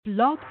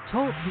Blog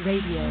Talk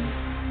Radio.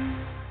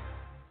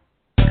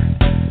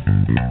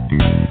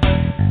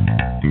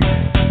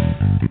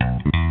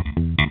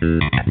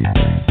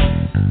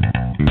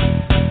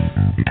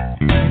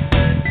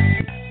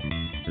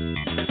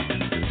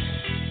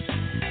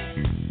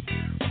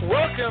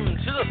 Welcome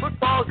to the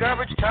Football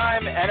Garbage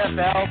Time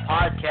NFL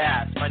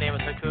podcast. My name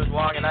is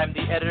Wong, and I'm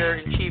the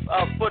editor-in-chief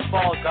of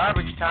Football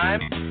Garbage Time.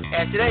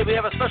 And today we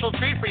have a special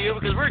treat for you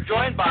because we're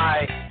joined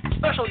by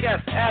special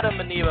guest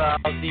Aniba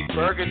of the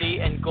Burgundy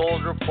and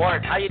Gold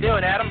Report. How you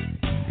doing, Adam?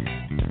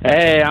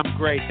 Hey, I'm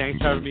great. Thanks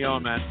for having me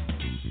on, man.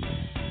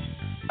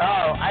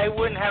 Oh, I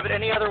wouldn't have it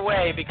any other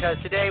way because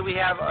today we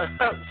have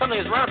something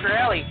that's right up your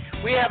alley.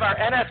 We have our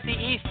NFC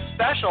East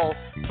special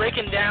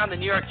breaking down the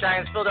New York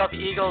Giants,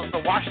 Philadelphia Eagles,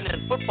 the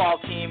Washington football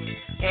team,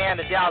 and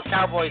the Dallas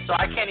Cowboys. So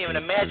I can't even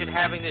imagine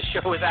having this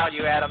show without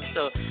you, Adam.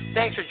 So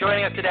thanks for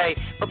joining us today.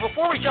 But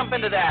before we jump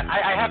into that,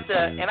 I have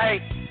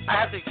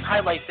to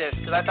highlight this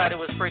because I thought it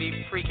was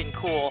pretty freaking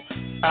cool.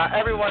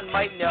 Everyone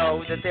might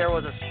know that there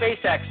was a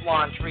SpaceX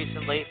launch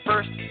recently,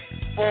 first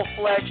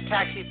full-fledged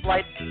taxi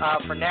flight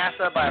for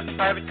NASA by a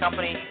private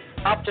company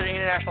up to the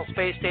International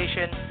Space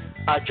Station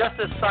just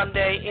this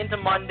Sunday into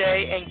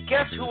Monday. And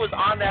guess who was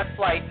on that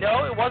flight?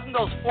 No, it wasn't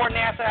those 4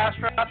 NASA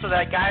astronauts or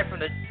that guy from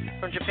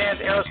Japan's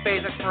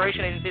Aerospace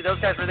Exploration Agency. Those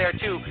guys were there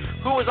too.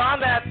 Who was on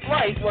that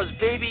flight was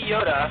Baby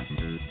Yoda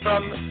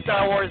from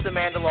Star Wars: The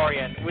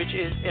Mandalorian, which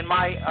is in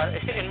my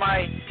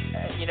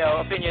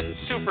opinion,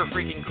 super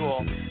freaking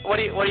cool. What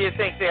do you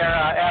think there,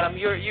 Adam?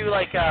 You're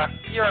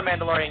a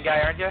Mandalorian guy,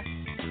 aren't you?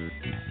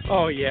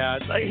 Oh yeah,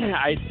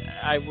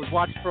 I was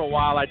watching for a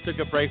while. I took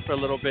a break for a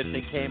little bit and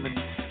then came and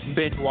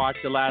binge watched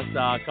the last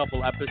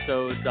couple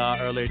episodes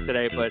earlier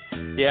today. But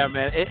yeah,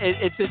 man,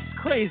 it's just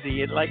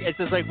crazy. It's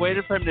just like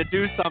waiting for him to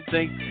do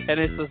something, and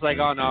it's just like,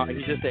 oh no,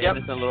 he's just an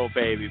innocent little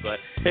baby. But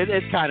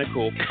it's kind of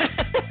cool.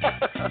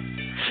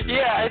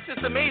 Yeah, it's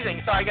just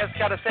amazing. So I guess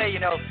gotta say,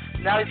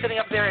 now he's sitting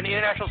up there in the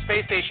International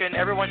Space Station.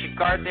 Everyone should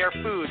guard their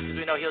food because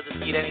we know he'll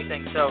just eat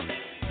anything. So,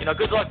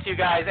 good luck to you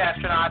guys,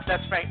 astronauts.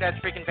 That's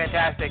freaking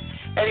fantastic.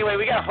 Anyway,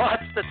 we got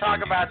lots to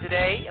talk about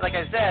today. Like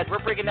I said,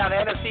 we're breaking down the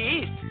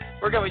NFC East.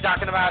 We're going to be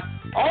talking about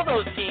all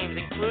those teams,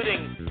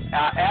 including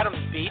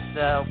Adam's beat,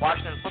 the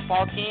Washington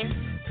football team.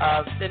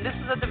 And this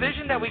is a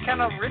division that we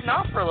kind of written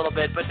off for a little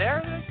bit, but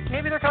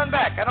maybe they're coming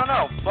back. I don't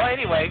know. But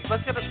anyway,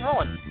 let's get this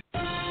rolling.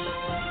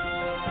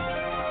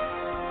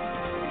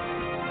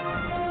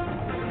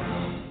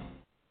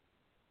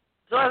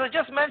 So as I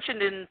just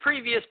mentioned in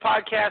previous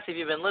podcasts, if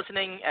you've been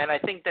listening, and I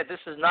think that this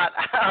is not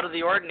out of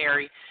the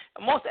ordinary,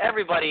 most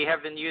everybody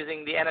have been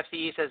using the NFC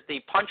East as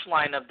the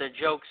punchline of the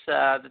jokes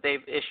that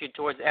they've issued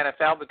towards the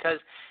NFL because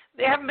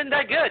they haven't been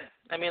that good.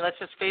 I mean, let's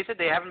just face it,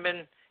 they haven't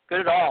been good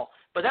at all.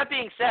 But that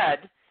being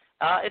said,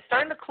 it's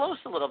starting to close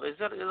a little bit. It's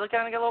kind of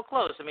get a little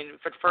close. I mean,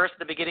 at first, at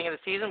the beginning of the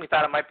season, we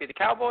thought it might be the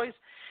Cowboys.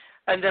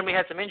 And then we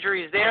had some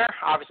injuries there,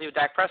 obviously with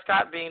Dak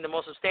Prescott being the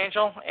most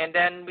substantial. And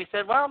then we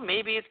said, well,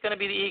 maybe it's going to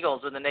be the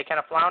Eagles. And then they kind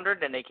of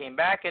floundered, and they came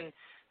back, and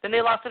then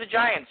they lost to the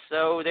Giants.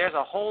 So there's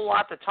a whole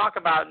lot to talk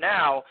about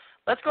now.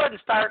 Let's go ahead and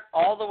start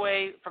all the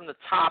way from the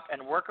top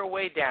and work our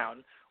way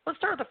down. Let's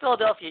start with the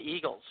Philadelphia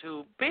Eagles,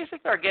 who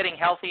basically are getting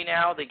healthy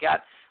now. They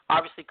got,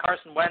 obviously,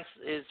 Carson Wentz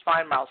is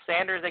fine. Miles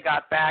Sanders they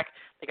got back.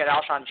 They got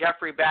Alshon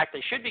Jeffrey back.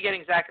 They should be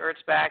getting Zach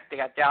Ertz back. They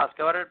got Dallas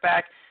Goedert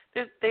back.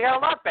 They got a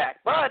lot back,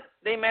 but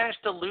they managed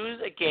to lose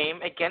a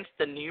game against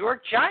the New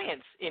York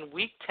Giants in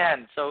Week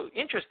 10. So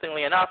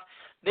interestingly enough,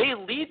 they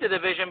lead the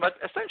division, but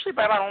essentially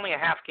by about only a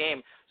half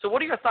game. So what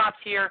are your thoughts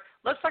here?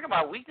 Let's talk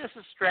about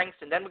weaknesses, strengths,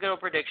 and then we'll go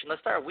to prediction. Let's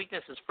start with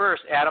weaknesses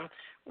first, Adam.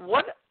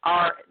 What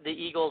are the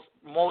Eagles'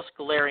 most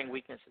glaring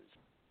weaknesses?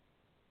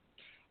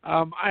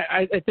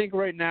 I think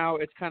right now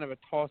it's kind of a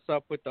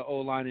toss-up with the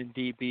O-line and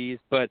DBs,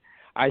 but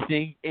I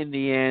think in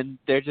the end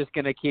they're just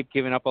going to keep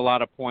giving up a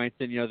lot of points,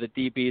 and, the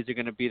DBs are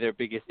going to be their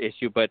biggest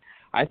issue. But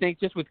I think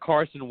just with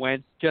Carson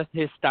Wentz, just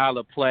his style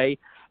of play,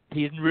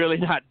 he's really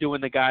not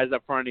doing the guys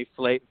up front any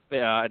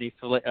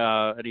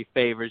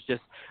favors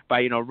just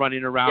by,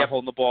 running around,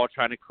 holding the ball,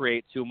 trying to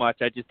create too much.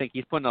 I just think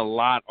he's putting a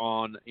lot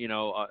on,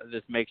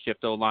 this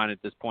makeshift O-line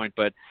at this point.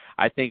 But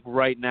I think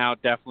right now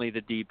definitely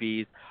the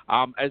DBs.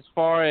 As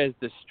far as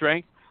the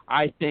strength,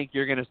 I think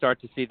you're going to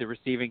start to see the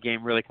receiving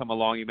game really come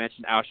along. You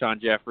mentioned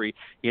Alshon Jeffrey.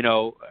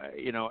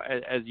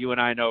 As you and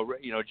I know,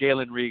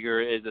 Jalen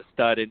Reagor is a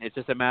stud, and it's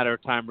just a matter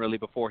of time really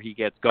before he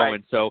gets going.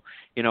 Right. So,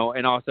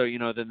 and also,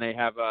 then they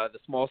have the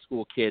small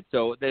school kid.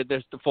 So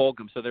there's the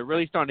Fulgham. So they're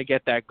really starting to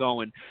get that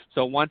going.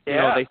 So once,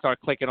 they start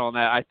clicking on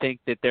that, I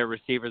think that their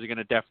receivers are going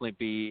to definitely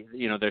be,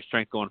 their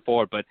strength going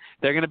forward. But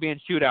they're going to be in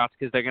shootouts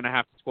because they're going to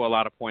have to score a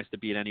lot of points to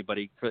beat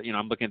anybody.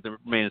 I'm looking at the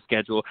remaining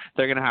schedule.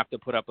 They're going to have to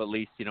put up at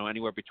least,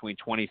 anywhere between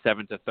 27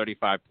 to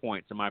 35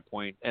 points, in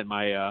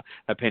my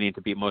opinion,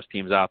 to beat most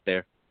teams out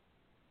there.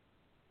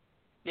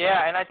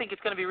 Yeah, and I think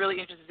it's going to be really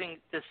interesting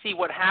to see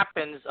what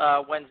happens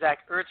when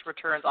Zach Ertz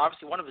returns.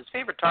 Obviously, one of his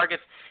favorite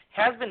targets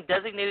has been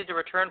designated to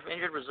return from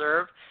injured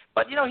reserve,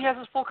 but, he has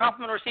his full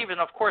complement of receivers,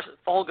 and, of course,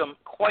 Fulgham,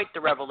 quite the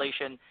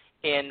revelation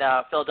in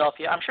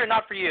Philadelphia. I'm sure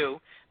not for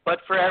you, But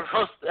for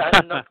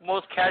the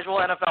most casual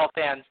NFL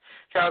fans,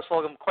 Travis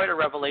Fulgham, quite a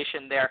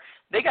revelation there.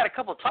 They got a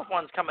couple of tough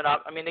ones coming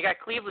up. I mean, they got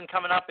Cleveland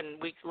coming up in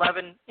Week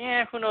 11.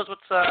 Who knows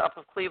what's up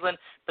with Cleveland.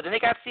 But then they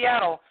got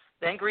Seattle,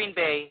 then Green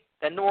Bay,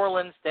 then New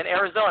Orleans, then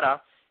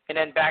Arizona, and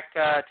then back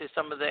to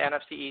some of the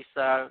NFC East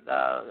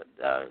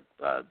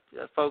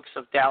folks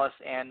of Dallas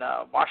and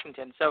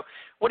Washington. So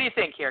what do you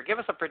think here? Give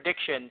us a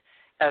prediction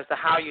as to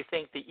how you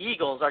think the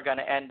Eagles are going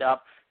to end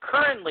up,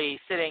 currently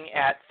sitting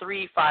at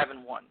 3-5-1.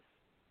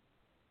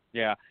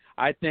 Yeah,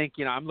 I think,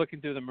 I'm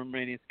looking through the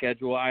remaining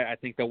schedule. I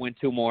think they'll win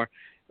 2 more.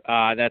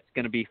 That's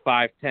going to be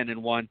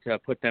 5-10-1 to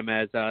put them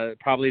as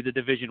probably the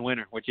division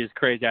winner, which is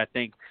crazy. I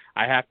think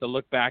I have to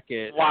look back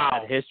at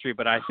history,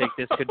 but I think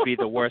this could be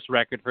the worst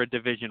record for a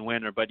division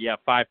winner. But, yeah,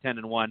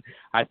 5-10-1,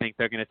 I think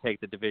they're going to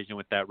take the division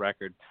with that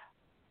record.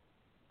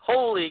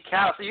 Holy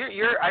cow. So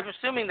I'm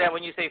assuming that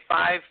when you say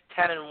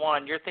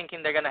 5-10-1, you're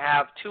thinking they're going to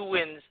have 2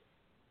 wins,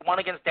 one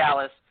against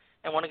Dallas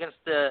and one against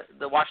the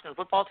Washington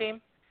football team?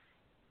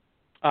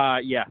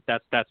 Yeah,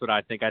 that's what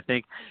I think. I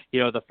think,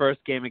 the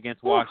first game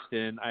against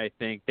Washington, I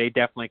think they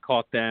definitely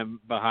caught them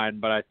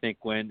behind. But I think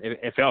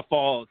if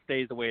all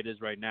stays the way it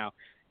is right now,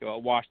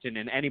 Washington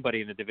and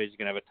anybody in the division is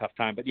going to have a tough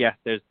time. But yeah,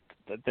 there's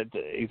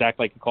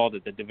exactly like you called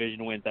it, the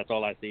division wins. That's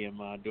all I see them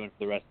doing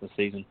for the rest of the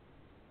season.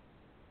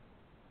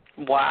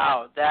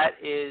 Wow, that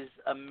is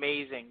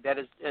amazing. That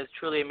is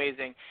truly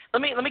amazing.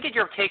 Let me get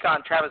your take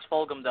on Travis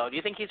Fulgham, though. Do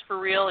you think he's for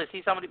real? Is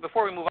he somebody,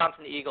 before we move on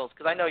from the Eagles,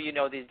 because I know you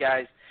know these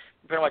guys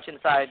pretty much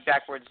inside,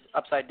 backwards,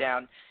 upside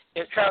down.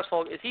 Travis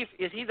Fulgham, is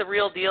he the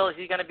real deal? Is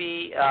he going to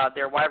be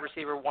their wide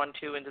receiver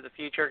 1-2 into the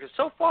future? Because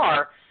so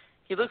far,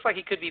 he looks like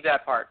he could be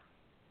that part.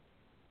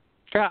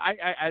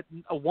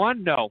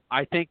 No.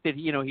 I think that,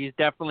 he's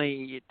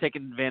definitely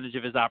taken advantage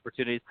of his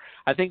opportunities.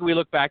 I think we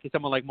look back at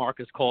someone like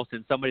Marcus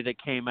Colston, somebody that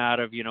came out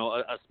of,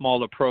 a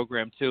smaller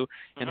program too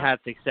and had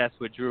success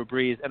with Drew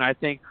Brees. And I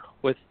think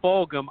with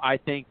Fulgham, I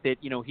think that,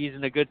 he's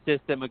in a good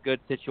system, a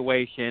good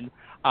situation.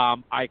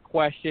 I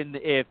question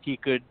if he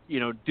could,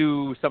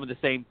 do some of the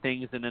same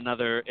things in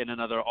another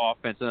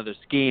offense, another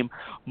scheme.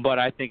 But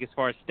I think as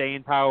far as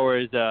staying power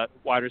as a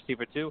wide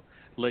receiver too,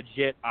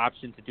 legit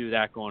option to do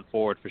that going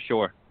forward for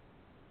sure.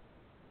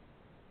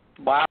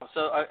 Wow,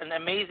 so an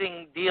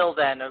amazing deal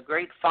then, a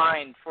great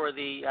find for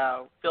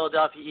the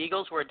Philadelphia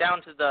Eagles. We're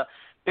down to the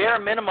bare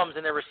minimums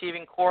in their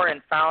receiving core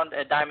and found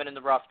a diamond in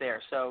the rough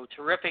there. So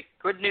terrific,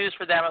 good news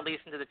for them at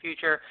least into the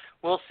future.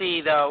 We'll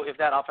see, though, if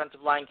that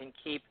offensive line can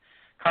keep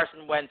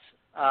Carson Wentz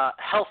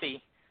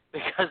healthy,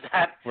 because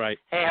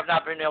they have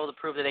not been able to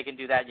prove that they can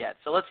do that yet.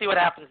 So let's see what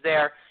happens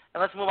there.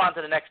 And let's move on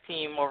to the next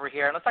team over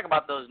here. And let's talk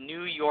about those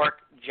New York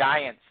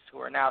Giants, who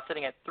are now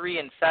sitting at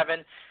 3-7.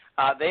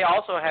 They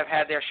also have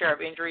had their share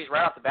of injuries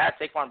right off the bat,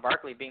 Saquon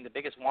Barkley being the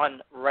biggest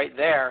one right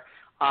there.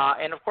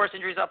 And, of course,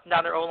 injuries up and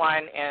down their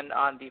O-line and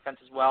on defense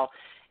as well.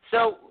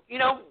 So,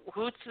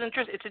 it's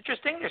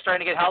interesting. They're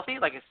starting to get healthy.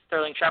 Like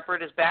Sterling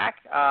Shepard is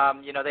back.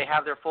 They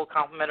have their full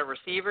complement of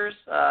receivers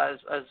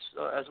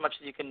as much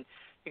as you can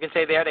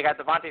say there. They got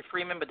Devontae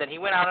Freeman, but then he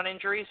went out on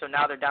injury, so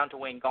now they're down to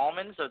Wayne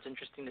Gallman. So it's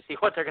interesting to see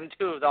what they're going to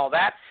do with all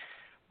that.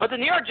 But the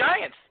New York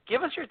Giants,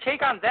 give us your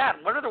take on that.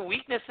 What are the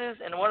weaknesses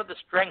and what are the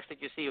strengths that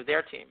you see with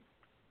their team?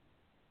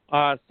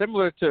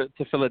 Similar to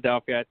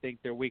Philadelphia, I think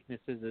their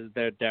weaknesses is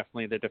they're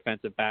definitely the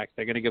defensive backs.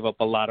 They're going to give up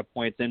a lot of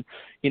points. And,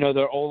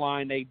 their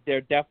O-line,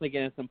 they're definitely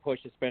getting some push,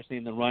 especially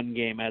in the run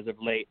game as of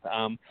late.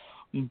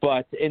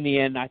 But in the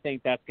end, I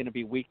think that's going to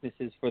be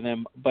weaknesses for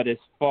them. But as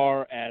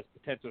far as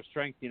potential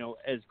strength,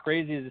 as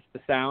crazy as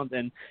this sounds,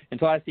 and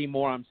until I see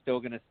more, I'm still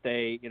going to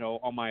stay,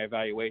 on my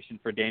evaluation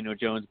for Daniel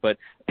Jones. But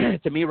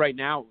to me right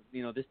now,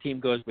 this team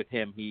goes with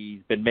him.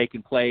 He's been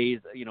making plays,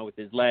 with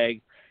his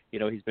legs.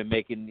 He's been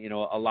making,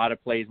 a lot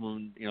of plays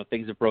when,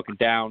 things have broken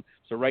down.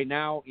 So right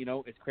now,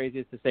 it's crazy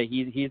as to say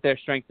he's their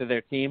strength of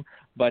their team.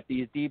 But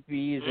these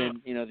DBs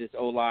and, this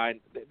O-line,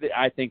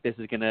 I think this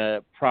is going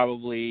to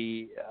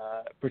probably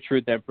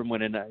protrude them from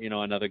winning,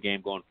 another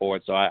game going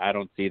forward. So I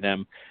don't see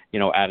them,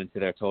 adding to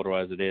their total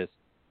as it is.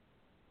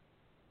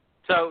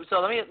 So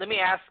let me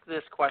ask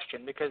this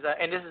question because,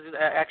 and this is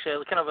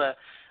actually kind of a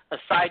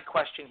side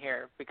question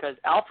here because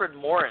Alfred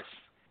Morris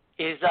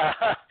is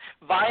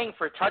vying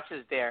for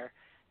touches there.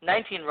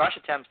 19 rush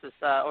attempts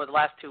over the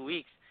last 2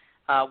 weeks.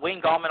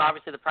 Wayne Gallman,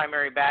 obviously the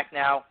primary back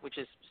now, which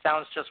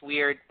sounds just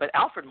weird. But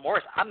Alfred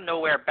Morris, out of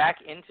nowhere, back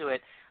into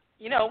it.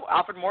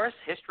 Alfred Morris,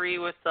 history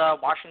with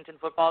Washington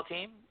football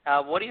team.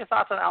 What are your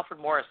thoughts on Alfred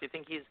Morris? Do you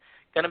think he's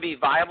going to be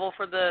viable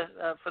for the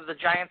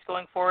Giants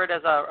going forward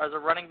as a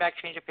running back,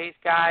 change of pace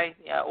guy,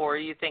 or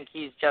do you think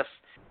he's just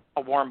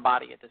a warm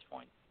body at this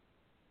point?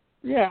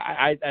 Yeah,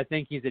 I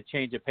think he's a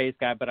change of pace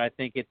guy, but I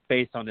think it's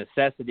based on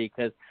necessity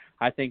because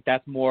I think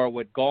that's more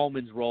what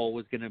Gallman's role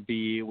was going to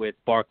be with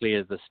Barkley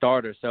as the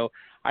starter. So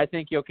I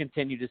think you'll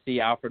continue to see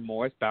Alfred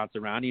Morris bounce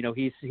around.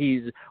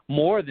 He's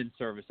more than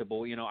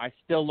serviceable. I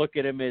still look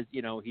at him as,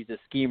 he's a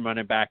scheme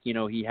running back.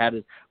 He had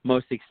his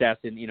most success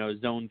in,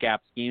 zone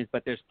gap schemes,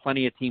 but there's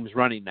plenty of teams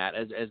running that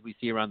as we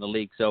see around the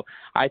league. So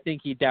I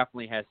think he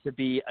definitely has to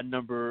be a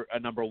number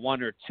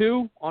 1 or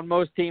 2 on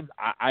most teams.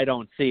 I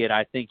don't see it.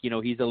 I think,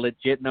 he's a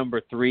legit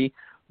number 3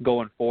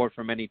 going forward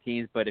for many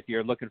teams. But if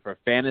you're looking for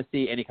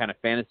fantasy, any kind of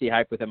fantasy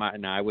hype with him,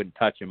 I wouldn't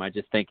touch him. I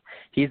just think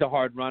he's a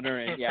hard runner.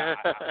 And, yeah,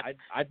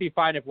 I'd be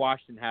fine if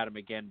Washington had him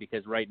again,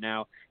 because right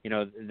now,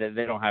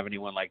 they don't have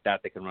anyone like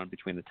that can run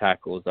between the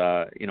tackles,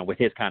 with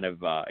his kind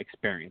of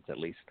experience at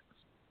least.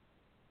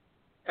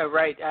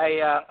 Right.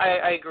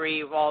 I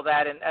agree with all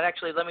that. And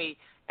actually, let me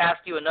ask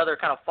you another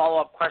kind of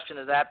follow-up question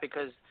to that,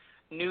 because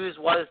news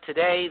was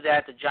today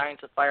that the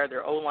Giants have fired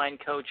their O-line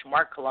coach,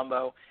 Mark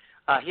Colombo.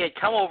 He had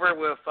come over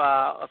with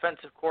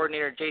offensive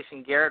coordinator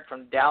Jason Garrett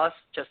from Dallas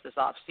just this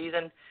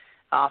offseason.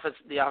 Obviously,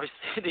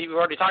 we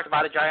already talked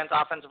about it. Giants'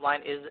 offensive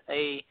line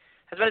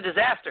has been a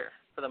disaster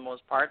for the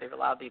most part. They've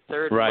allowed the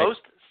third most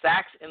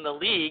sacks in the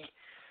league.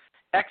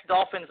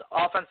 Ex-Dolphins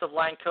offensive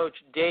line coach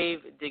Dave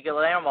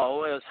DiGuillermo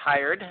was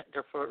hired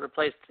to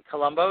replace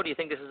Colombo. Do you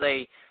think this is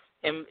a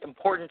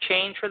important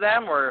change for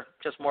them, or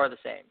just more of the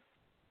same?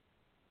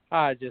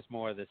 Just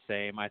more of the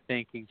same. I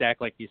think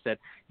exactly like you said.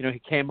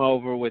 He came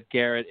over with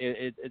Garrett.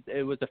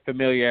 It was a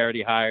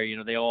familiarity hire.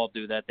 They all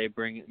do that. They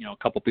bring a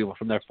couple people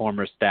from their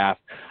former staff.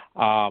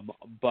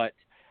 But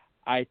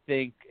I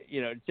think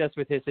just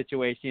with his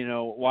situation,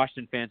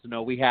 Washington fans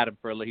know we had him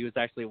he was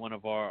actually one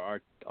of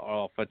our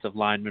offensive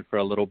linemen for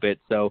a little bit.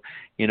 So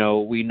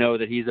we know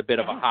that he's a bit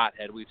of a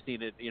hothead. We've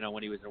seen it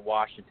when he was in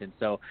Washington.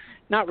 So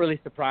not really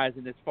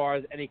surprising as far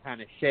as any kind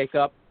of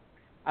shakeup.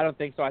 I don't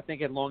think so. I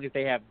think as long as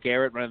they have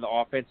Garrett running the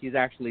offense, he's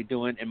actually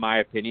doing, in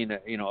my opinion,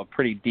 a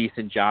pretty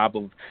decent job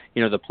of,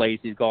 the plays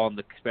he's calling,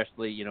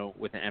 especially,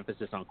 with an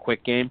emphasis on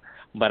quick game.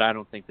 But I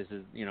don't think this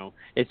is,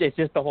 it's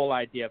just the whole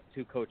idea of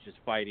 2 coaches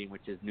fighting,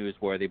 which is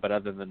newsworthy. But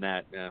other than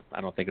that,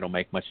 I don't think it'll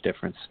make much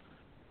difference.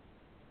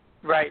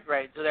 Right.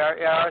 So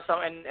there are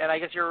some, and I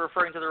guess you're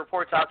referring to the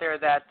reports out there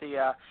that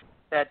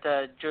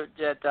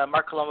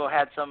Mark Colombo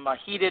had some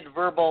heated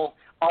verbal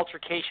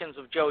altercations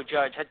with Joe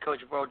Judge, head coach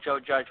Joe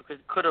Judge,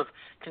 could have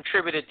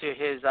contributed to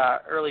his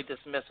early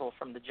dismissal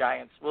from the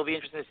Giants. We'll be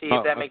interested to see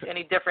if that makes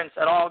any difference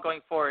at all going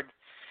forward.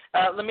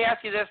 Let me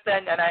ask you this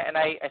then, and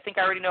I think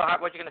I already know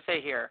what you're going to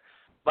say here,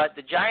 but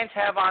the Giants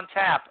have on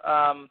tap,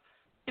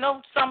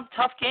 some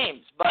tough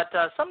games, but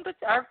some that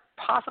are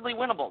possibly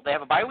winnable. They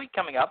have a bye week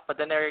coming up, but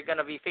then they're going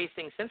to be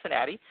facing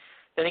Cincinnati.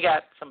 Then they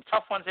got some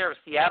tough ones there with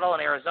Seattle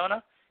and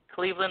Arizona,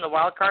 Cleveland, the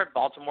wild card,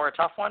 Baltimore, a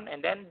tough one,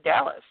 and then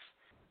Dallas.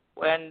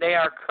 When they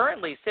are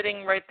currently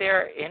sitting right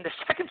there in the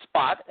second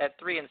spot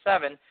at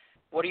 3-7,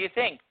 what do you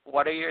think?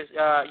 What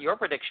are your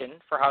prediction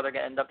for how they're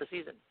going to end up the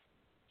season?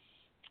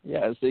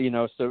 Yeah,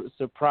 so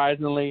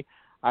surprisingly,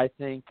 I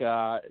think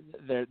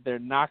they're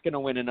not going to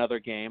win another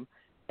game,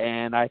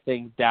 and I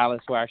think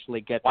Dallas will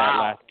actually get that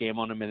last game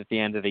on them at the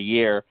end of the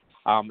year.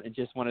 And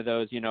just one of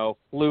those,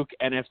 fluke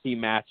NFC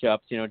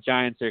matchups.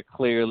 Giants are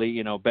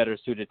clearly, better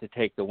suited to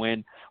take the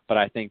win, but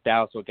I think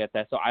Dallas will get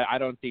that. So I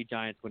don't see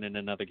Giants winning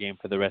another game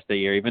for the rest of the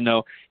year, even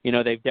though,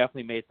 they've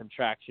definitely made some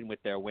traction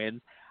with their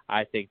wins.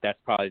 I think that's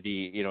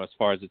probably as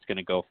far as it's going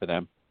to go for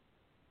them.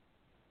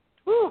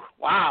 Whew,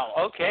 wow.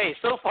 Okay.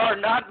 So far,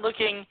 not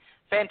looking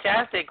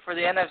fantastic for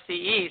the NFC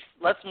East.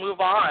 Let's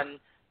move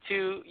on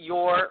to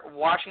your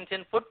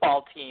Washington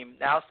football team,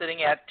 now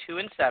sitting at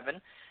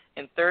 2-7.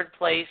 In third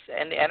place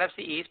in the NFC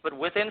East, but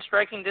within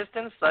striking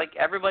distance like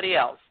everybody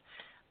else.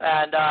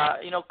 And,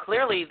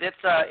 clearly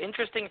that's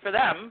interesting for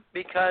them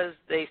because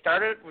they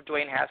started with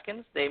Dwayne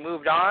Haskins. They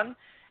moved on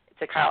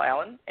to Kyle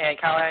Allen, and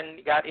Kyle Allen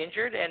got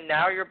injured, and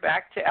now you're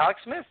back to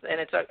Alex Smith. And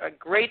it's a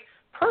great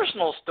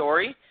personal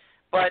story,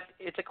 but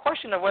it's a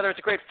question of whether it's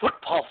a great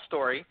football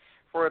story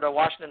for the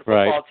Washington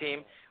football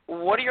team.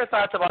 What are your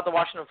thoughts about the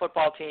Washington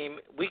football team,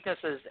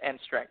 weaknesses and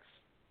strengths?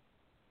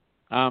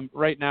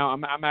 Right now,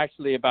 I'm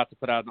actually about to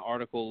put out an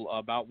article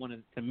about one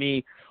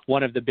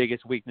of the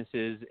biggest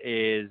weaknesses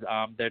is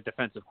their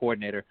defensive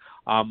coordinator.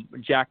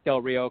 Jack Del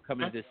Rio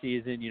coming into the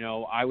season,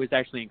 I was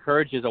actually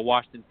encouraged as a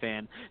Washington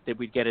fan that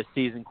we'd get a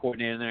seasoned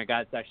coordinator and a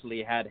guy that's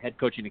actually had head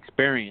coaching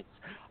experience.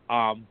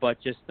 But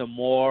just the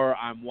more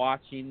I'm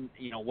watching,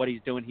 what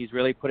he's doing, he's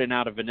really putting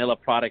out a vanilla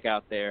product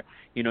out there.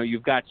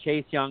 You've got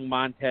Chase Young,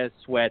 Montez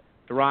Sweat,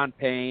 Deron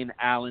Payne,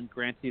 Allen,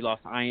 Grant he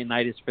lost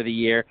ionitis for the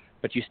year,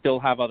 but you still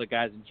have other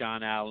guys in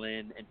John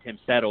Allen and Tim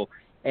Settle.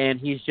 And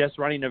he's just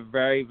running a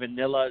very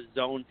vanilla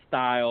zone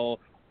style,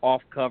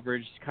 off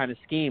coverage kind of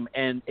scheme.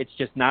 And it's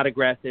just not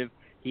aggressive.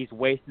 He's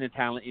wasting the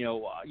talent.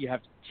 You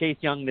have Chase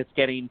Young that's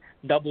getting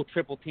double,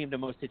 triple teamed in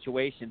most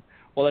situations.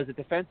 Well, as a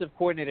defensive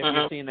coordinator, if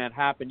you're seeing that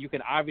happen, you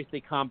can obviously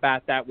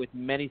combat that with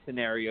many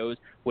scenarios,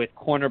 with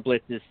corner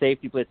blitzes,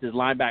 safety blitzes,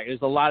 linebackers. There's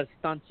a lot of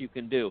stunts you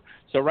can do.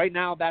 So right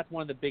now, that's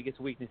one of the biggest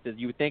weaknesses.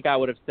 You would think I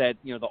would have said,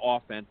 the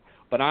offense.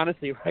 But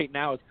honestly, right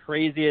now, as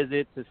crazy as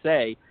it's to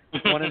say,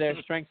 one of their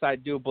strengths, I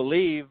do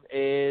believe,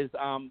 is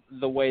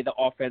the way the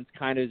offense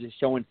kind of is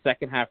showing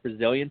second-half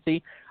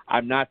resiliency.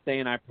 I'm not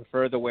saying I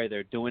prefer the way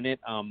they're doing it.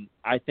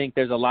 I think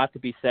there's a lot to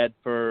be said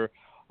for,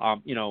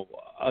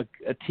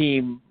 a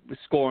team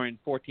scoring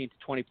 14 to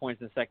 20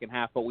 points in the second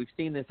half, but we've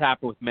seen this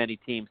happen with many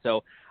teams.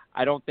 So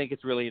I don't think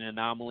it's really an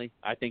anomaly.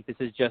 I think this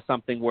is just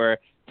something where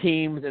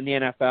teams in the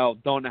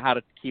NFL don't know how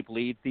to keep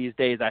leads these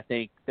days. I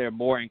think they're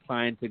more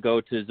inclined to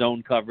go to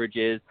zone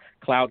coverages,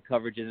 cloud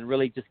coverages, and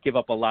really just give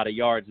up a lot of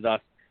yards.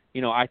 Thus,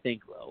 I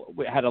think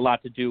it had a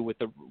lot to do with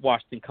the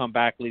Washington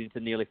comeback leading to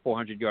nearly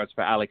 400 yards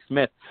for Alex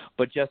Smith.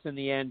 But just in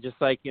the end, just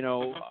like,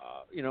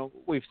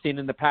 we've seen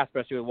in the past,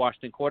 especially with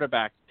Washington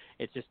quarterbacks,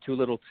 it's just too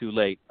little too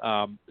late.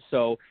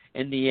 So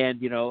in the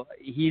end,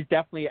 he's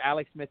definitely,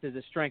 Alex Smith is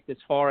a strength as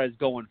far as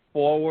going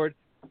forward.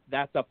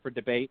 That's up for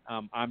debate.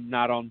 I'm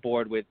not on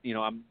board with,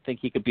 I think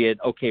he could be an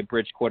okay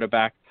bridge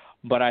quarterback.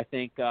 But I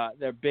think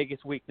their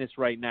biggest weakness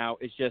right now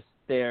is just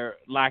their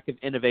lack of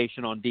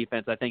innovation on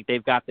defense. I think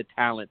they've got the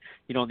talent.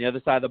 On the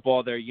other side of the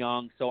ball, they're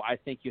young, so I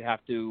think you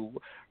have to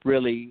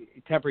really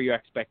temper your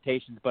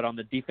expectations. But on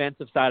the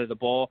defensive side of the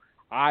ball,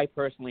 I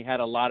personally had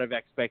a lot of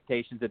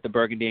expectations at the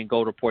Burgundy and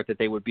Gold report that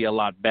they would be a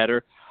lot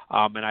better.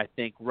 And I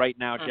think right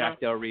now Jack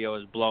Del Rio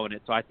is blowing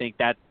it. So I think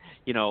that's,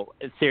 a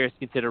serious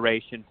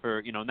consideration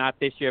for, not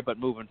this year, but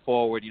moving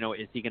forward,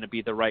 is he going to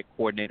be the right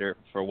coordinator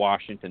for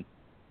Washington?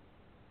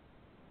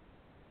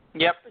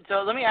 Yep.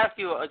 So let me ask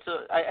you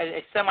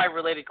a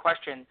semi-related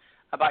question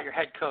about your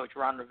head coach,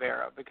 Ron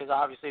Rivera, because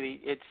obviously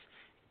it's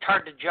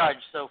hard to judge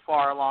so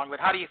far along. But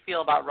how do you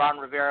feel about Ron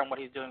Rivera and what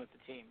he's doing with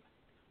the team?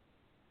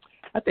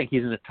 I think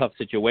he's in a tough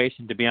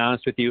situation, to be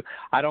honest with you.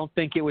 I don't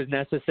think it was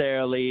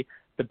necessarily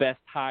the best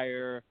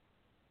hire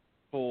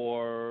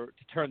to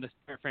turn the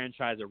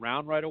franchise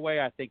around right away.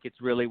 I think it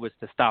really was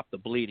to stop the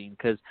bleeding,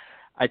 because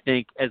I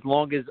think as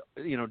long as,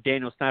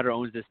 Daniel Snyder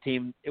owns this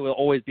team, it will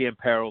always be in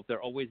peril.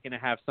 They're always going to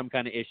have some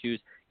kind of issues.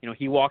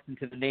 He walked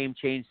into the name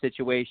change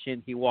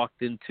situation. He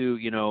walked into,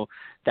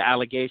 the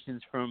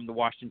allegations from the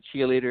Washington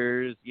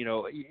cheerleaders.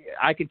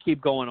 I could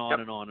keep going on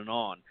and on and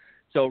on.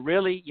 So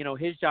really,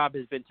 his job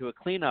has been to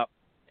clean up.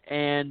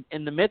 And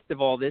in the midst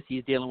of all this,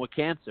 he's dealing with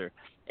cancer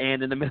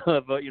and in the middle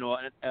of,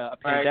 a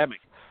pandemic.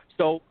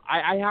 So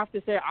I have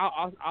to say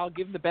I'll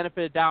give him the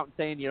benefit of the doubt and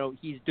saying,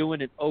 he's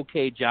doing an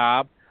okay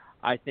job.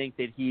 I think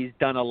that he's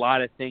done a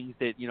lot of things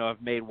that,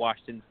 have made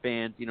Washington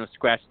fans,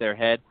 scratch their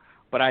head.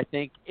 But I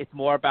think it's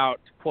more about,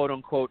 quote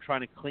unquote,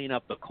 trying to clean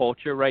up the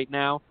culture right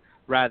now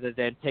rather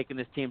than taking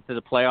this team to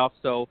the playoffs.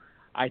 So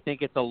I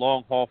think it's a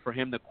long haul for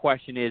him. The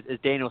question is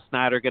Daniel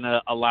Snyder going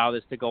to allow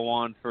this to go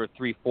on for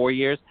 3-4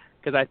 years?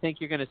 Because I think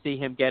you're going to see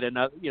him get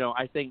another,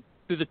 I think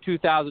through the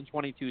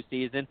 2022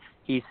 season,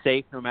 he's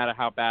safe no matter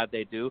how bad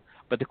they do.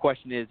 But the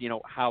question is,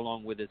 how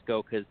long will this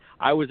go? Because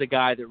I was a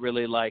guy that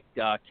really liked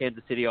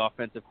Kansas City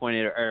offensive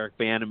coordinator Eric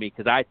Bieniemy,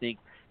 because I think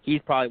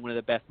he's probably one of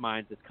the best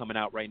minds that's coming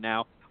out right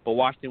now. But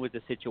Washington was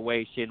a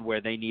situation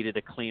where they needed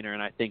a cleaner,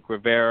 and I think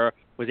Rivera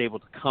was able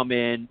to come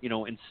in,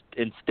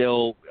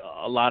 instill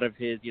a lot of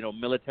his,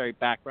 military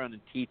background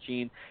and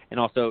teaching and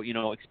also,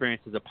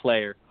 experience as a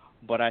player.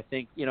 But I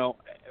think,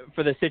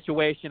 for the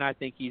situation, I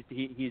think he's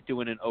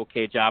doing an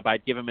okay job.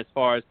 I'd give him, as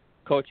far as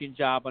coaching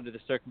job under the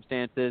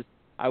circumstances,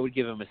 I would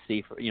give him a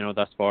C for,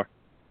 thus far.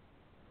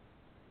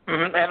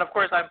 Mm-hmm. And of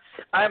course,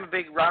 I'm a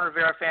big Ron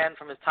Rivera fan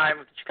from his time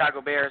with the Chicago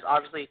Bears.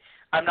 Obviously,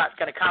 I'm not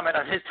going to comment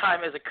on his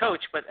time as a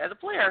coach, but as a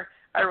player,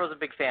 I was a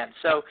big fan.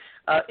 So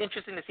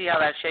interesting to see how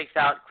that shakes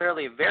out.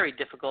 Clearly a very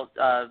difficult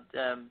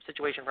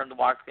situation for him to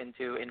walk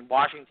into in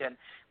Washington.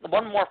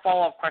 One more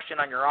follow-up question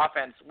on your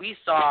offense. We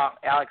saw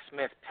Alex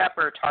Smith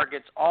pepper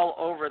targets all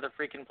over the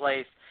freaking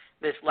place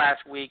this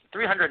last week.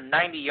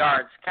 390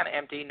 yards, kind of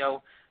empty,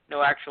 no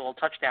actual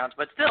touchdowns,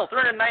 but still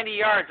 390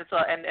 yards.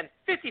 And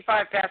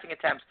 55 passing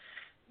attempts.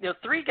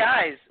 3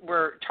 guys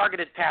were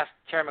targeted past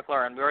Terry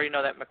McLaurin. We already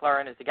know that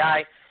McLaurin is the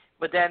guy.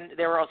 But then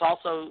there was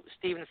also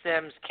Steven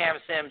Sims, Cam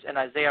Sims, and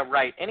Isaiah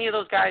Wright. Any of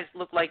those guys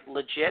look like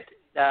legit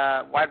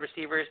wide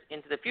receivers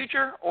into the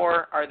future,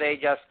 or are they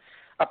just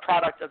a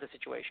product of the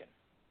situation?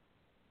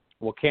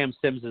 Well, Cam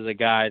Sims is a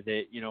guy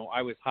that,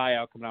 I was high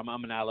out coming.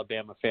 I'm an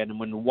Alabama fan, and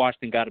when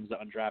Washington got him as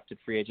an undrafted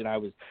free agent, I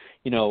was,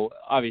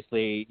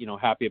 obviously,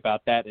 happy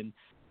about that. And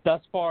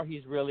thus far,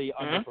 he's really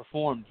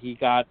underperformed. He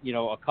got,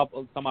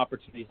 some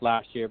opportunities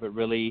last year, but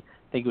really,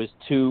 I think it was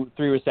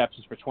 3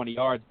 receptions for 20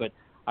 yards. But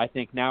I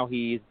think now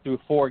he's through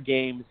 4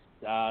 games,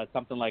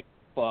 something like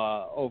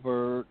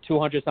over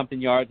 200-something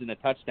yards and a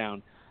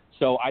touchdown.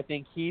 So I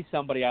think he's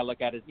somebody I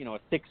look at as, a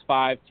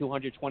 6'5",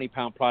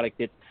 220-pound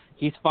product.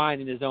 He's fine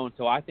in his own.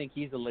 So I think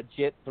he's a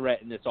legit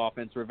threat in this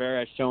offense. Rivera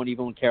has shown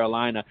even in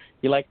Carolina,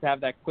 he likes to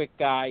have that quick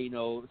guy,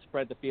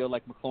 spread the field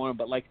like McLaurin,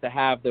 but likes to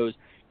have those,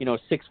 6'4",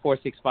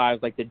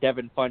 6'5", like the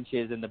Devin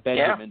Funches and the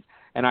Benjamins. Yeah.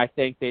 And I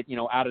think that,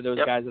 out of those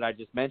guys that I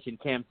just mentioned,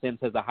 Cam Sims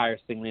has the higher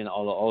ceiling than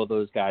all of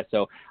those guys.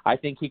 So I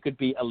think he could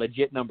be a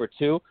legit number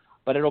 2.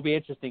 But it'll be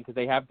interesting because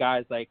they have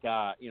guys like,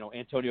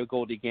 Antonio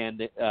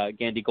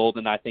Gandy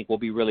Golden, I think will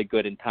be really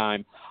good in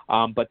time.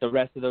 But the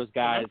rest of those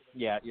guys,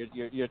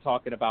 you're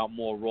talking about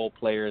more role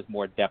players,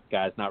 more depth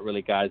guys, not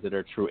really guys that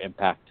are true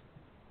impact.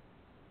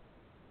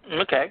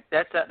 Okay,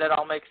 that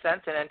all makes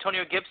sense. And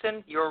Antonio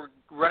Gibson, your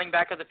running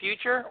back of the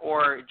future,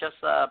 or just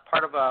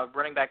part of a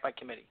running back by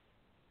committee?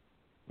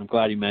 I'm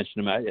glad you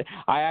mentioned him.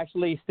 I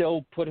actually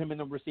still put him in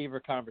the receiver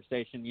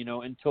conversation,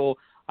 until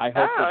I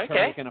hope that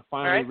Turner's going to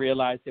finally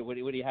realize that what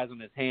he has on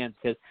his hands.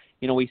 Because,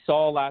 we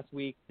saw last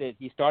week that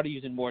he started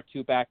using more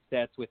two-back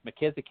sets with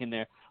McKissick in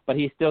there, but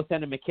he's still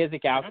sending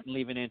McKissick out and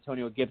leaving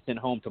Antonio Gibson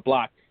home to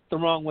block. It's the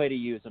wrong way to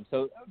use him.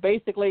 So,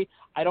 basically,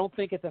 I don't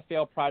think it's a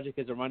failed project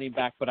as a running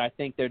back, but I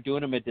think they're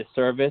doing him a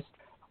disservice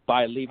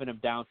by leaving him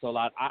down so a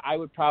lot. I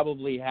would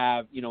probably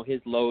have,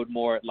 his load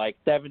more at like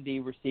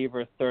 70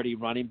 receiver, 30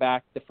 running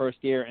back the first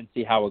year and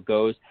see how it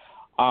goes.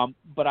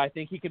 But I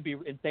think he can be,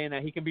 in saying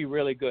that, he can be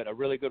really good, a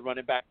really good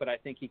running back, but I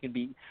think he can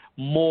be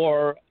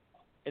more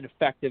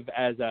effective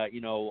as a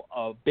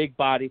big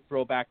body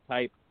throwback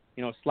type,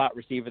 slot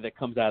receiver that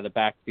comes out of the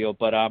backfield.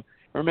 But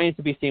it remains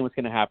to be seen what's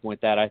going to happen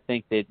with that. I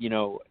think that,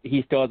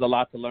 he still has a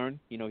lot to learn.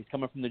 He's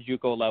coming from the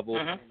JUCO level.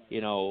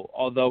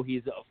 Although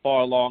he's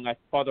farther along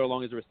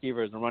as a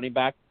receiver as a running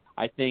back,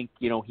 I think,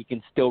 he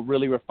can still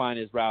really refine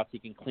his routes. He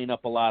can clean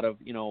up a lot of,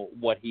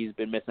 what he's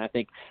been missing. I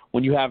think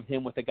when you have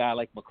him with a guy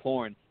like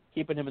McLaurin,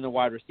 keeping him in the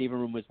wide receiver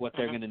room is what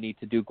they're going to need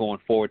to do going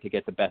forward to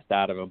get the best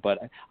out of him. But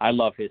I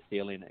love his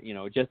ceiling,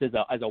 just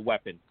as a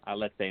weapon,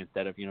 let's say,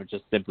 instead of,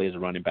 just simply as a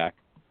running back.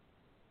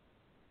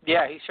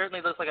 Yeah, he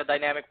certainly looks like a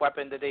dynamic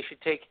weapon that they should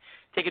take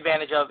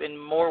advantage of in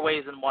more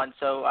ways than one.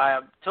 So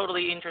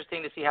totally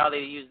interesting to see how they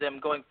use them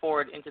going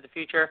forward into the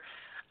future.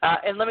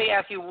 And let me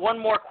ask you one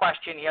more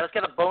question here. Let's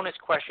get a bonus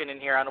question in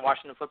here on the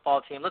Washington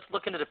football team. Let's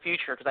look into the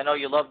future because I know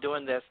you love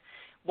doing this.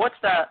 What's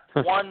the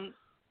one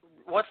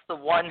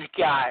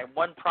guy,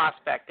 one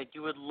prospect that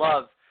you would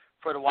love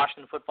for the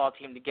Washington football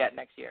team to get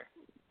next year?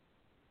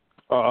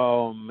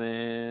 Oh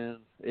man,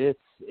 it's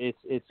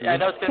I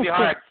know it's gonna be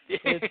hard.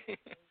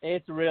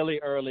 It's really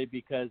early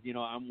because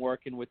I'm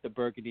working with the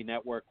Burgundy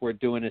Network. We're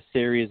doing a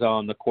series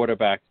on the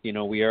quarterbacks.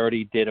 We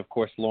already did, of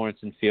course, Lawrence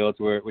and Fields,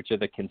 which are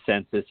the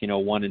consensus,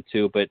 1 and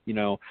 2. But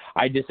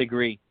I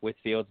disagree with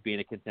Fields being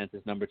a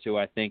consensus number 2.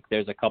 I think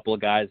there's a couple of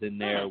guys in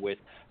there with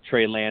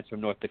Trey Lance from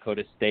North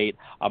Dakota State.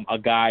 A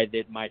guy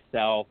that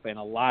myself and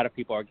a lot of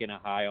people are getting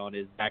high on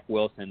is Zach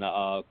Wilson,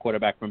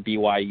 quarterback from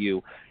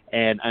BYU.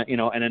 And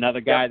and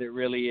another guy that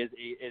really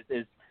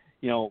is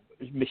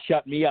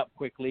shut me up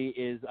quickly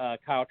is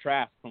Kyle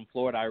Trask from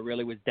Florida. I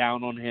really was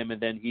down on him, and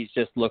then he's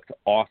just looked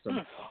awesome.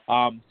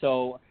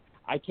 So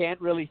I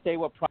can't really say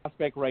what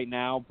prospect right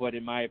now, but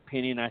in my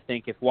opinion, I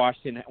think if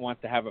Washington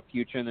wants to have a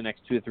future in the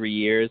next 2 or 3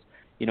 years,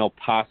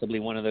 possibly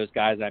one of those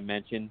guys I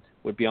mentioned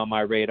would be on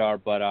my radar.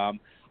 But I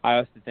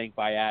also think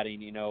by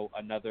adding,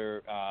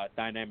 another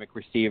dynamic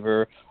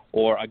receiver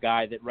or a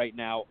guy that right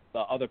now the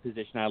other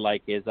position I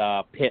like is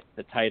Pitt,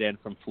 the tight end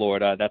from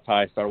Florida. That's how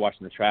I started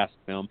watching the Trask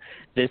film.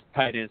 This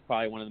tight end is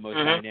probably one of the most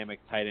dynamic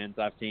tight ends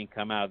I've seen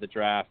come out of the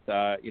draft,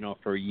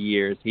 for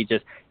years. He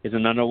just is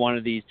another one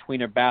of these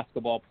tweener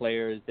basketball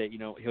players that,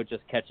 he'll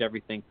just catch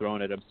everything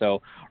thrown at him.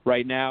 So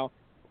right now,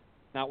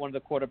 not one of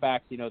the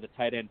quarterbacks, the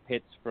tight end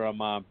Pitts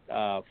from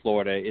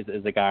Florida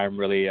is a guy I'm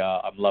really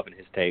I'm loving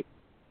his tape.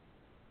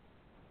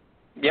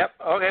 Yep.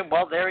 Okay.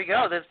 Well, there we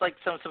go. There's like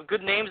some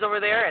good names over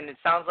there, and it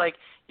sounds like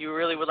you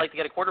really would like to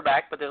get a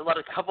quarterback, but there's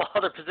a couple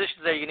other positions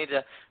there you need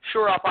to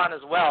shore up on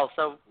as well.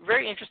 So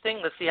very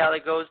interesting. Let's see how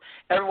that goes.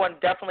 Everyone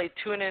definitely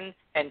tune in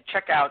and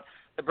check out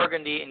the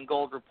Burgundy and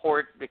Gold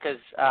report because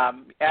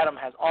Adam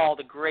has all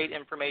the great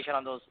information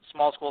on those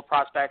small school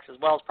prospects as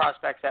well as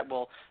prospects that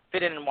will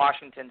fit in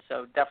Washington.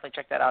 So definitely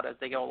check that out as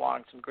they go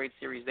along. Some great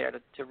series there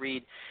to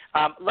read.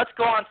 Let's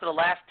go on to the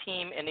last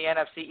team in the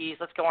NFC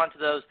East. Let's go on to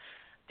those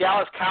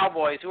Dallas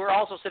Cowboys, who are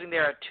also sitting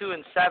there at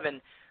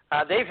 2-7.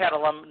 They've had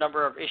a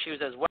number of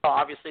issues as well.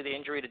 Obviously, the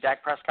injury to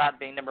Dak Prescott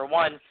being number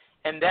one,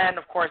 and then,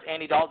 of course,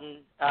 Andy Dalton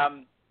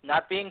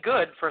not being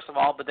good, first of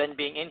all, but then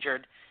being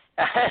injured.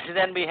 And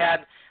then we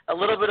had a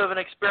little bit of an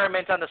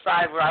experiment on the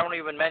side where I won't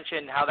even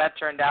mention how that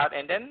turned out.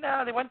 And then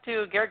they went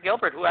to Garrett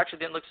Gilbert, who actually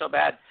didn't look so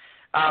bad.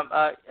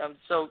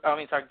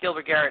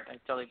 Gilbert Garrett. I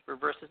totally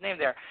reversed his name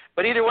there.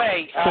 But either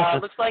way,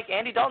 looks like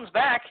Andy Dalton's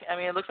back. I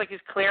mean, it looks like he's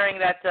clearing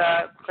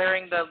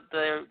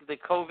the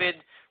COVID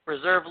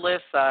reserve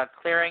list,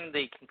 clearing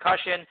the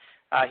concussion.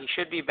 He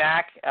should be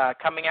back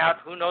coming out.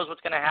 Who knows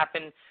what's going to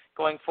happen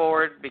going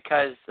forward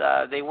because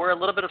they were a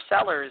little bit of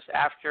sellers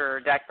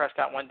after Dak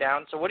Prescott went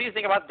down. So what do you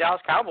think about the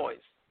Dallas Cowboys?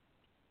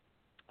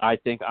 I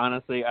think,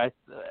 honestly, as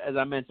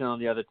I mentioned on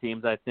the other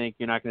teams, I think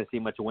you're not going to see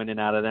much winning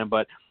out of them,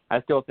 but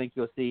I still think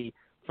you'll see,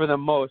 for the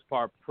most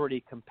part,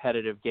 pretty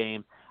competitive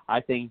games.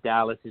 I think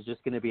Dallas is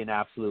just going to be an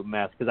absolute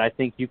mess because I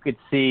think you could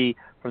see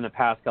from the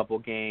past couple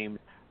games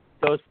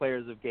those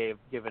players have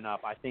given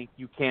up. I think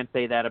you can't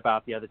say that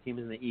about the other teams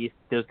in the East.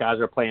 Those guys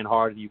are playing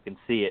hard. You can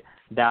see it.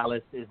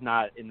 Dallas is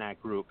not in that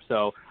group.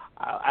 So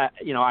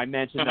I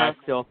mentioned I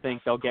still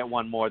think they'll get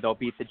one more. They'll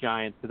beat the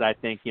Giants because I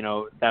think,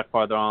 that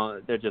farther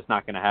on, they're just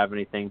not going to have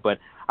anything. But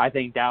I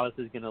think Dallas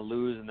is going to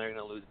lose, and they're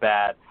going to lose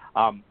bad.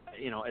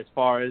 As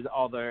far as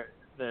all their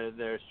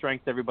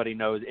strengths, everybody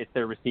knows it's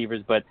their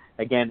receivers. But,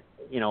 again,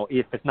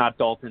 if it's not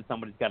Dalton,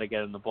 somebody's got to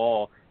get in the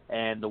ball.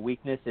 And the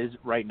weakness is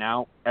right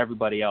now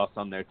everybody else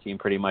on their team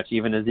pretty much.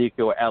 Even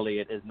Ezekiel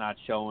Elliott is not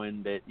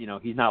showing that,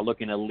 he's not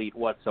looking elite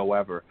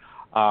whatsoever.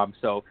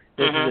 So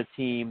this is a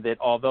team that,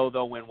 although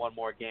they'll win one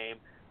more game,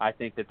 I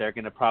think that they're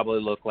going to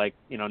probably look like,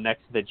 next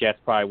to the Jets,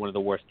 probably one of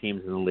the worst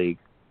teams in the league.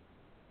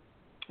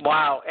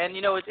 Wow. And,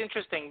 it's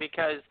interesting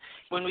because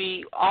when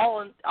we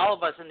all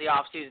of us in the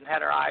offseason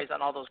had our eyes on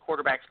all those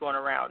quarterbacks going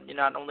around,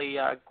 not only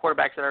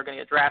quarterbacks that are going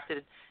to get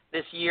drafted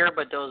this year,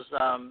 but those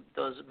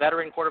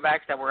veteran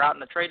quarterbacks that were out in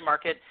the trade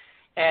market.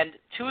 And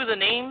two of the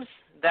names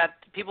that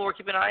people were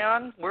keeping an eye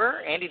on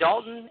were Andy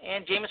Dalton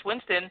and Jameis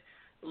Winston.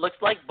 Looks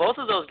like both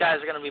of those guys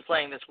are going to be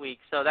playing this week.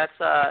 So that's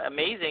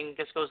amazing.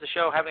 This goes to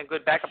show having a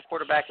good backup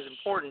quarterback is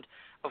important.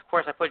 Of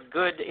course, I put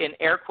good in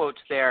air quotes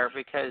there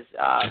because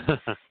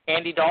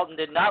Andy Dalton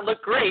did not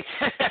look great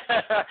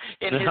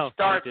in his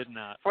start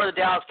for the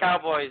Dallas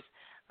Cowboys.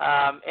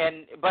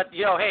 But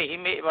hey, he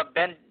made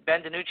Ben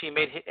DiNucci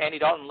made Andy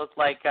Dalton look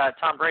like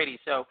Tom Brady.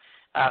 So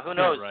who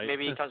knows? Yeah, right.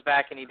 Maybe he comes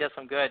back and he does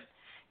some good.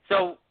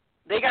 So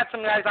they got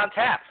some guys on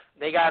tap.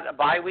 They got a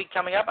bye week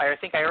coming up. I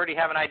think I already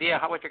have an idea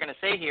what you're going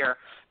to say here.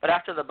 But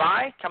after the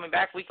bye, coming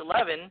back week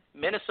 11,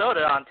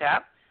 Minnesota on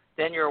tap.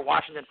 Then your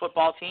Washington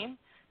football team.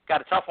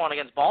 Got a tough one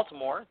against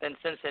Baltimore. Then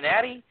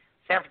Cincinnati,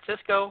 San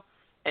Francisco,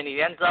 and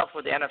he ends up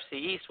with the NFC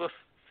East with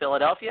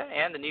Philadelphia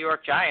and the New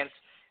York Giants.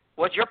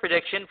 What's your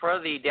prediction for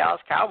the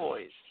Dallas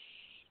Cowboys?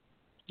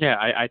 Yeah,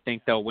 I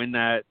think they'll win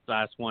that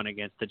last one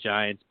against the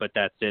Giants, but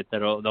that's it.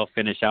 They'll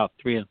finish out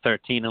 3-13,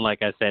 and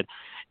like I said,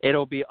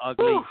 it'll be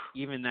ugly. Ooh.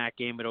 Even that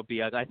game, it'll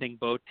be ugly. I think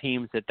both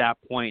teams at that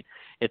point,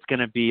 it's going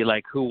to be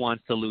like who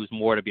wants to lose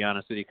more, to be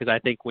honest with you, because I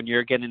think when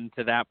you're getting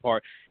into that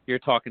part, you're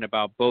talking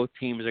about both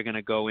teams are going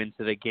to go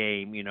into the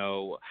game,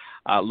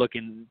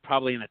 looking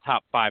probably in the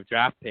top 5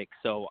 draft picks.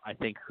 So I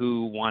think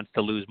who wants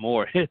to lose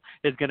more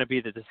is going to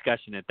be the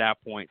discussion at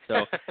that point.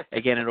 So,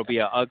 again, it'll be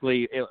an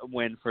ugly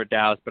win for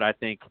Dallas, but I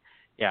think –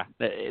 yeah,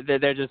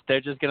 they're just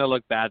going to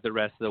look bad the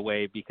rest of the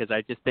way because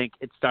I just think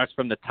it starts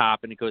from the top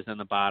and it goes down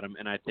the bottom.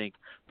 And I think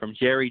from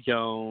Jerry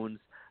Jones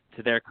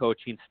to their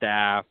coaching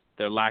staff,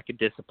 their lack of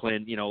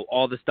discipline,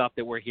 all the stuff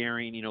that we're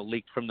hearing,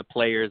 leaked from the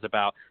players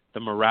about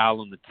the morale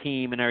on the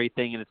team and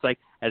everything. And it's like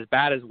as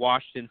bad as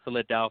Washington,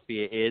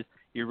 Philadelphia is,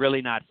 you're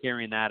really not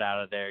hearing that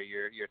out of there.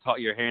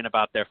 You're hearing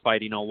about their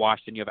fight.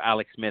 Washington, you have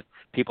Alex Smith.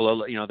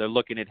 People are, they're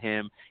looking at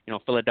him.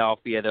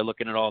 Philadelphia, they're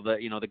looking at all the,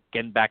 the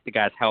getting back the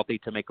guys healthy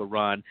to make a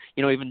run.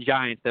 Even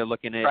Giants, they're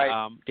looking at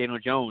Daniel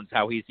Jones,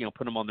 how he's,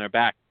 put them on their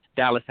back.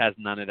 Dallas has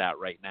none of that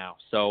right now.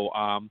 So,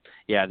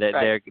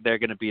 they're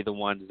going to be the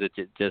ones that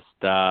just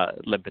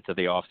limp into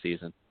the off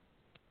season.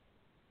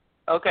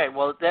 Okay,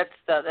 well, that's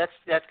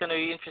going to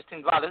be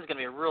interesting. Wow, this is going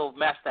to be a real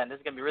mess then. This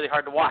is going to be really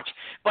hard to watch.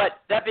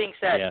 But that being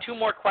said, Yes. 2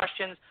 more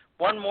questions,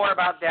 one more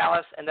about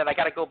Dallas, and then I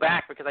got to go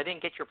back because I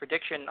didn't get your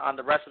prediction on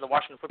the rest of the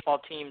Washington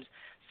football team's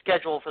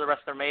schedule for the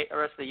rest of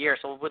the year,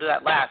 so we'll do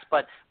that last.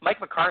 But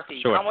Mike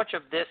McCarthy, Sure. How much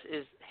of this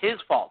is his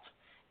fault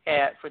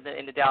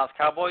in the Dallas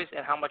Cowboys,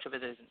 and how much of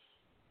it isn't?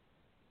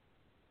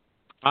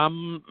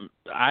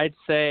 I'd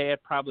say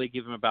I'd probably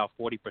give him about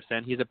 40%.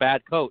 He's a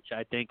bad coach.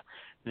 I think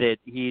that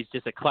he's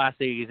just a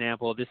classic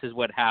example. This is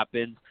what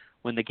happens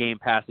when the game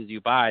passes you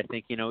by. I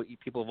think,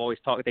 people have always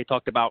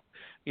talked about,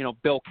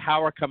 Bill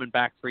Cowher coming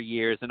back for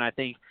years. And I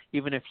think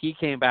even if he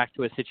came back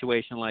to a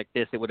situation like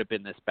this, it would have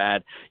been this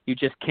bad. You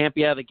just can't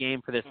be out of the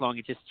game for this long.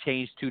 It just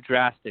changed too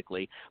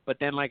drastically. But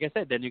then, like I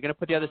said, then you're going to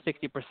put the other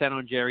 60%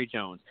 on Jerry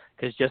Jones.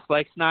 Because just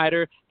like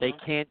Snyder, they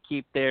can't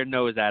keep their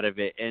nose out of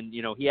it. And,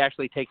 he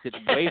actually takes it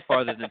way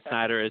farther than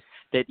Snyder is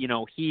that,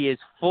 he is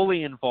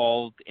fully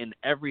involved in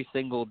every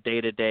single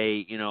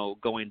day-to-day,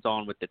 goings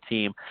on with the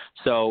team.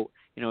 So,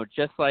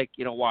 just like,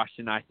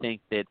 Washington, I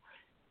think that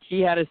he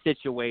had a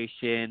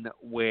situation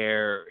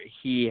where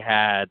he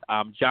had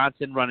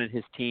Johnson running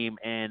his team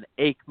and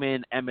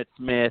Aikman, Emmitt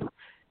Smith,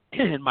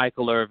 and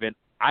Michael Irvin.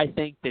 I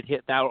think that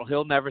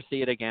he'll never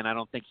see it again. I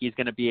don't think he's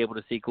going to be able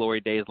to see glory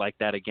days like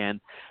that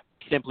again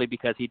simply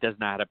because he does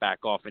not have to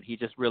back off. And he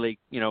just really,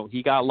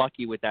 he got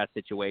lucky with that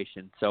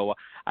situation. So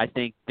I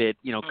think that,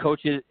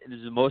 coaches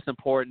is the most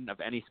important of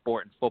any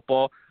sport in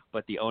football,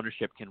 but the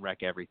ownership can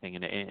wreck everything.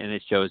 And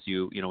it shows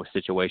you,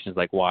 situations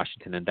like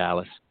Washington and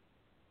Dallas.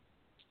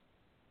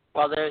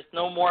 Well, there's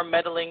no more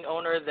meddling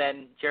owner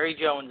than Jerry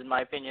Jones, in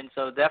my opinion.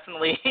 So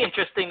definitely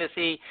interesting to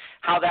see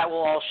how that will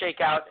all shake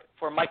out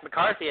for Mike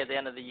McCarthy at the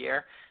end of the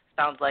year.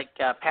 Sounds like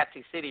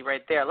Patsy City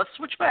right there. Let's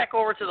switch back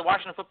over to the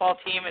Washington football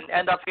team and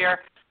end up here.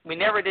 We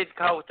never did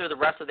go through the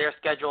rest of their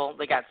schedule.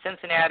 They got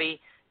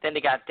Cincinnati, then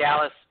they got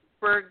Dallas,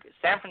 Pittsburgh,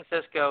 San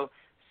Francisco,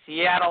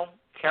 Seattle,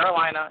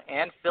 Carolina,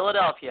 and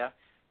Philadelphia.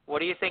 What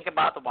do you think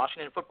about the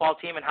Washington football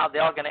team and how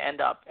they're going to end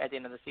up at the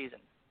end of the season?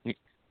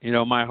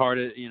 My heart,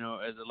 as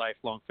a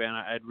lifelong fan,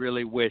 I'd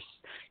really wish,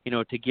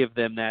 to give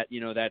them that,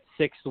 that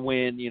 6th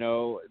win,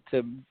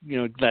 to,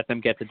 let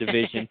them get the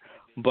division.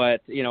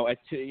 But,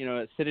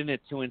 sitting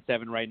at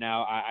 2-7 right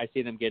now, I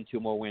see them getting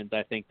 2 more wins.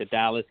 I think the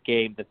Dallas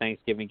game, the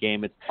Thanksgiving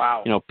game, it's,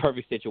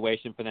 perfect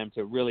situation for them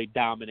to really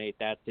dominate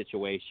that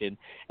situation.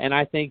 And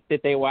I think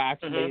that they will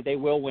actually, they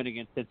will win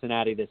against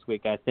Cincinnati this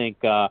week. I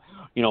think,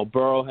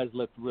 Burrow has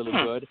looked really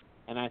good.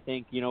 And I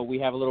think, we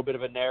have a little bit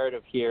of a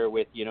narrative here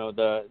with,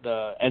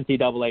 the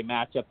NCAA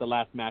matchup, the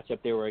last matchup,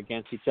 they were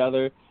against each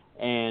other.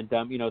 And,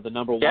 the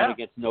number 1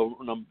 against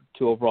number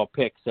 2 overall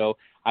pick. So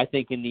I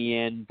think in the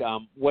end,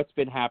 what's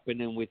been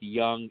happening with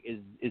Young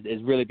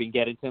is really been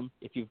getting to him.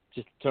 If you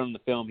just turn on the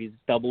film, he's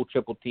double,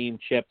 triple team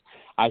chipped.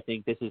 I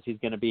think he's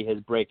going to be his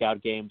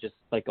breakout game, just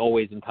like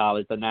always in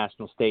college, the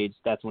national stage.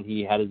 That's when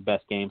he had his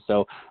best game.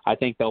 So I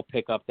think they'll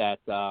pick up that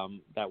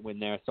win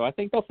there. So I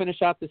think they'll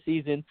finish out the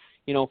season,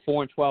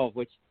 4-12,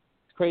 which is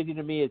crazy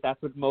to me. Is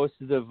that's what most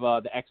of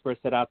the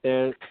experts said out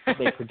there.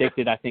 They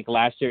predicted, I think,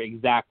 last year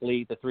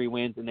exactly the 3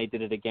 wins, and they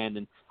did it again.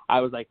 And I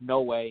was like,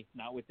 no way,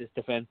 not with this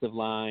defensive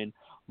line.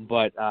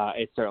 But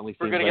it certainly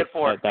seems like get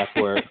 4. That's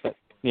where,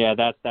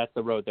 that's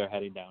the road they're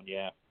heading down.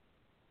 Yeah.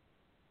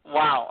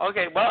 Wow.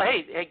 Okay. Well,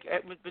 hey,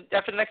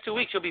 after the next 2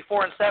 weeks, you'll be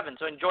 4-7.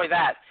 So enjoy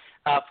that.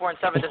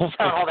 4-7 doesn't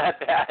sound all that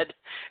bad.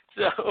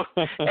 So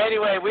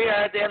anyway, we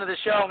are at the end of the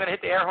show. I'm going to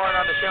hit the air horn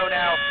on the show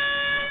now.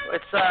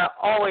 It's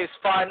always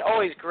fun,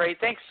 always great.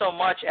 Thanks so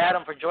much,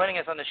 Adam, for joining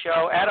us on the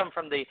show. Adam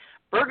from the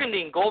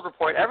Burgundy and Gold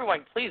Report.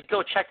 Everyone, please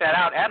go check that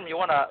out. Adam, you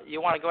want to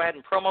go ahead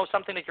and promo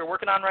something that you're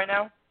working on right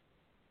now?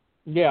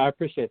 Yeah, I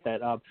appreciate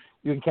that.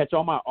 You can catch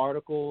all my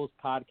articles,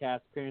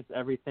 podcasts, appearances,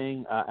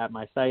 everything at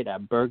my site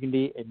at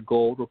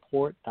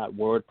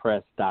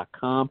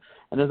burgundyandgoldreport.wordpress.com.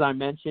 And as I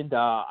mentioned,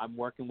 I'm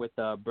working with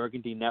the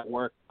Burgundy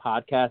Network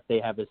podcast. They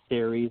have a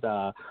series,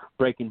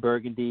 Breaking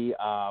Burgundy,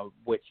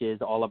 which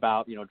is all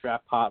about,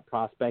 draft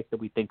prospects that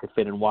we think could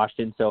fit in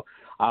Washington. So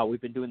we've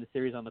been doing the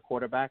series on the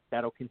quarterback.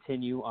 That'll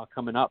continue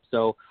coming up.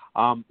 So,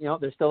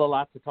 there's still a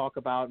lot to talk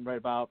about and write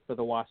about for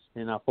the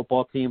Washington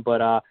football team,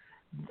 but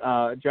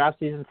draft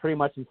season is pretty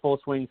much in full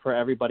swing for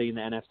everybody in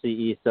the NFC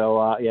East.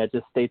 So,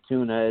 just stay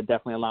tuned.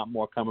 Definitely a lot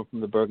more coming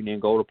from the Burgundy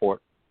and Gold Report.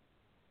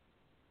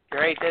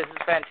 Great. This is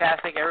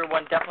fantastic.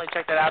 Everyone, definitely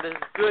check that out. This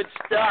is good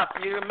stuff.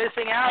 You're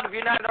missing out if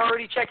you're not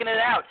already checking it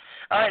out.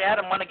 All right,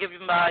 Adam, want to give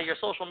them your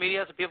social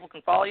media so people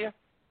can follow you?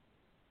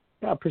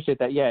 Yeah, I appreciate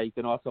that. Yeah, you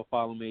can also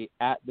follow me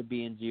at the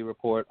B&G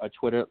Report or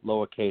Twitter,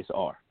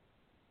 _r.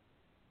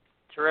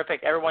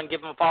 Terrific. Everyone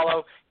give them a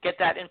follow. Get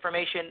that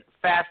information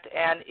fast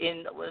and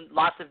in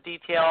lots of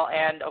detail.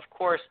 And, of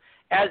course,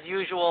 as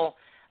usual,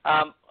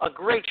 a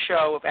great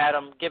show of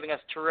Adam giving us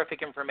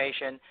terrific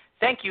information.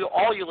 Thank you,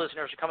 all you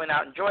listeners, for coming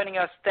out and joining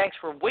us. Thanks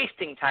for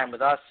wasting time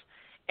with us.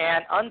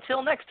 And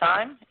until next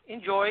time,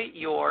 enjoy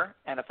your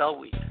NFL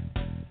week.